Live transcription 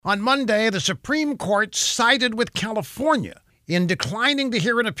On Monday, the Supreme Court sided with California in declining to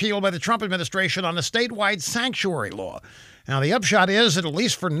hear an appeal by the Trump administration on a statewide sanctuary law. Now, the upshot is that, at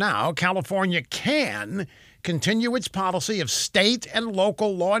least for now, California can continue its policy of state and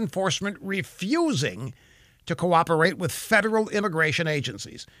local law enforcement refusing to cooperate with federal immigration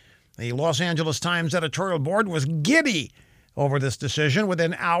agencies. The Los Angeles Times editorial board was giddy over this decision.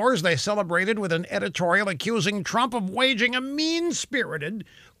 Within hours, they celebrated with an editorial accusing Trump of waging a mean-spirited,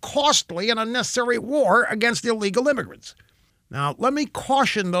 costly, and unnecessary war against illegal immigrants. Now, let me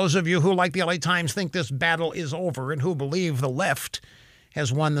caution those of you who, like the LA Times, think this battle is over and who believe the left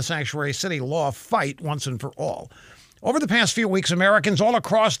has won the sanctuary city law fight once and for all. Over the past few weeks, Americans all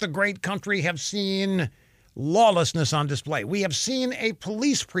across the great country have seen lawlessness on display. We have seen a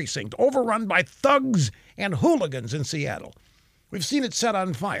police precinct overrun by thugs and hooligans in Seattle. We've seen it set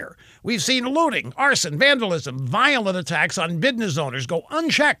on fire. We've seen looting, arson, vandalism, violent attacks on business owners go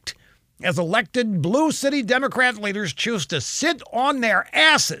unchecked as elected blue city Democrat leaders choose to sit on their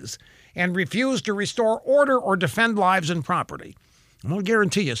asses and refuse to restore order or defend lives and property. I'm going to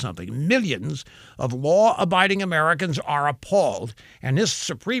guarantee you something. Millions of law-abiding Americans are appalled, and this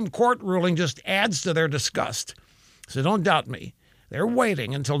Supreme Court ruling just adds to their disgust. So don't doubt me. They're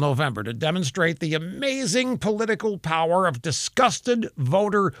waiting until November to demonstrate the amazing political power of disgusted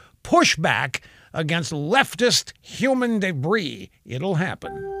voter pushback against leftist human debris. It'll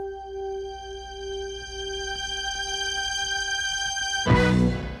happen.